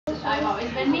I've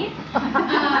always been me.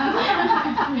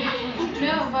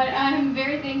 No, but I'm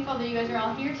very thankful that you guys are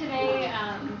all here today.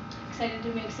 Excited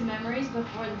to make some memories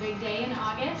before the big day in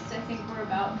August. I think we're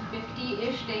about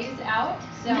 50-ish days out,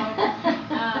 so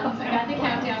I got the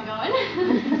countdown going.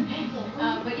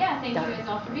 But yeah, thank you guys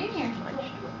all for being here.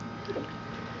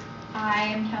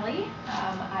 I'm Kelly.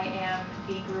 I am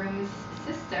the groom's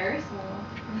sister, so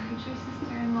future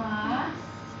sister-in-law.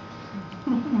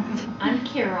 I'm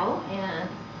Carol, and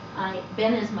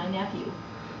Ben is my nephew,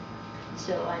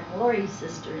 so I'm Lori's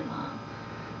sister-in-law.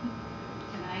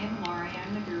 And I am Lori.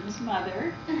 I'm the groom's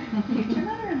mother, future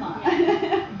mother-in-law.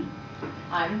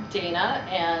 I'm Dana,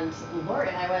 and Lori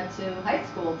and I went to high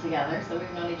school together, so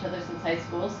we've known each other since high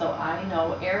school. So I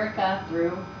know Erica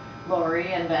through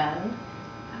Lori and Ben.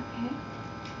 Okay.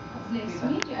 Nice to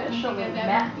meet you. I don't think I've ever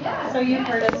met. Yeah. So you've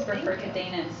heard us refer to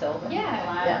Dana and Sylvan.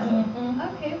 Yeah. Yes.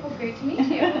 Okay, well, great to meet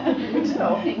you.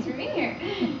 So. Thanks for being here.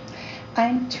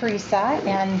 I'm Teresa,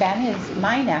 and Ben is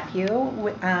my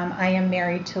nephew. I am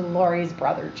married to Lori's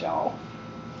brother, Joe.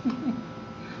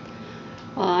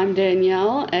 I'm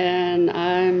Danielle, and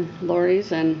I'm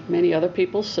Lori's and many other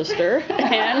people's sister,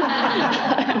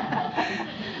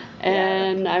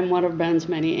 and I'm one of Ben's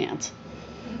many aunts.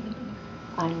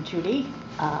 I'm Judy.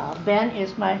 Ben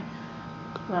is my,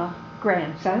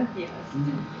 grandson. Yes.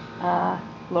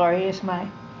 Lori is my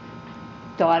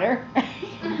daughter.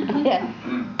 And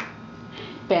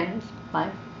Ben is my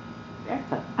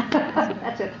grandpa.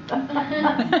 That's it.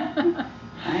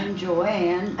 I'm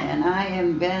Joanne, and I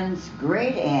am Ben's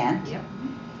great aunt. Yep.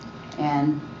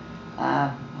 And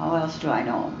how else do I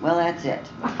know him? Well, that's it.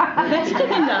 That's good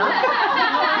enough.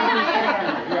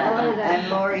 I'm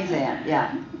Lori's aunt,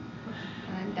 yeah.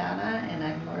 I'm Donna, and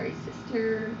I'm Lori's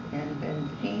sister, and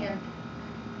Ben's aunt,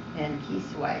 and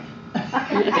Keith's wife.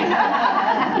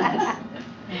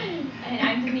 And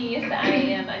I'm Denise. I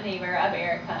am a neighbor of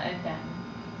Erica and Ben.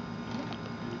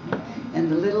 And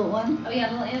the little one? Oh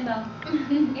yeah, little Annabelle.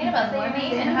 Annabelle, say your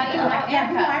name and how you know And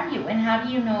who Erica. are you, and how do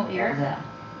you know Erica?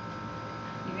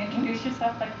 You introduce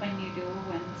yourself like when you do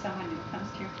when someone new comes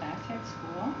to your class at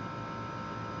school.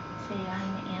 Say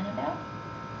I'm Annabelle.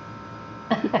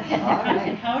 All right.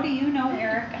 And how do you know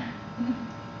Erica?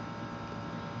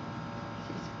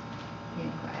 She's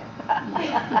being quiet.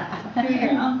 Through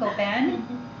your Uncle Ben?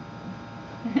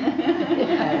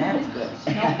 Yeah, that's good.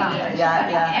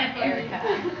 Yeah. Aunt Erica.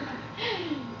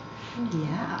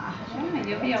 Yeah. Yeah,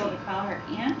 you'll be able to call her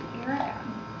Aunt Erica.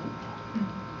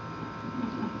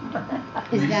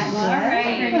 Is that All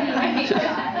right? right.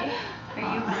 Are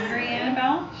you hungry,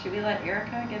 Annabelle? Should we let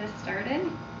Erica get us started?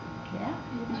 Yeah.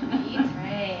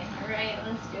 Right. All right,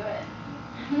 let's do it.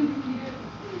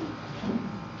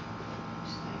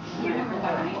 You ever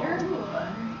behind her?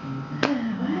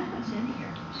 What's in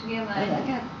here? Should we have I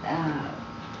got,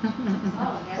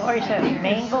 Lori said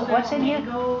mango, what's in here?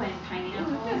 Mango and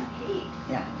pineapple.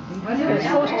 yeah. You're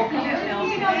supposed to. Coconut milk.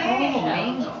 Oh,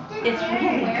 mango. It's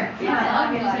from where? It's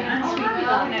unsweet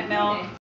coconut milk.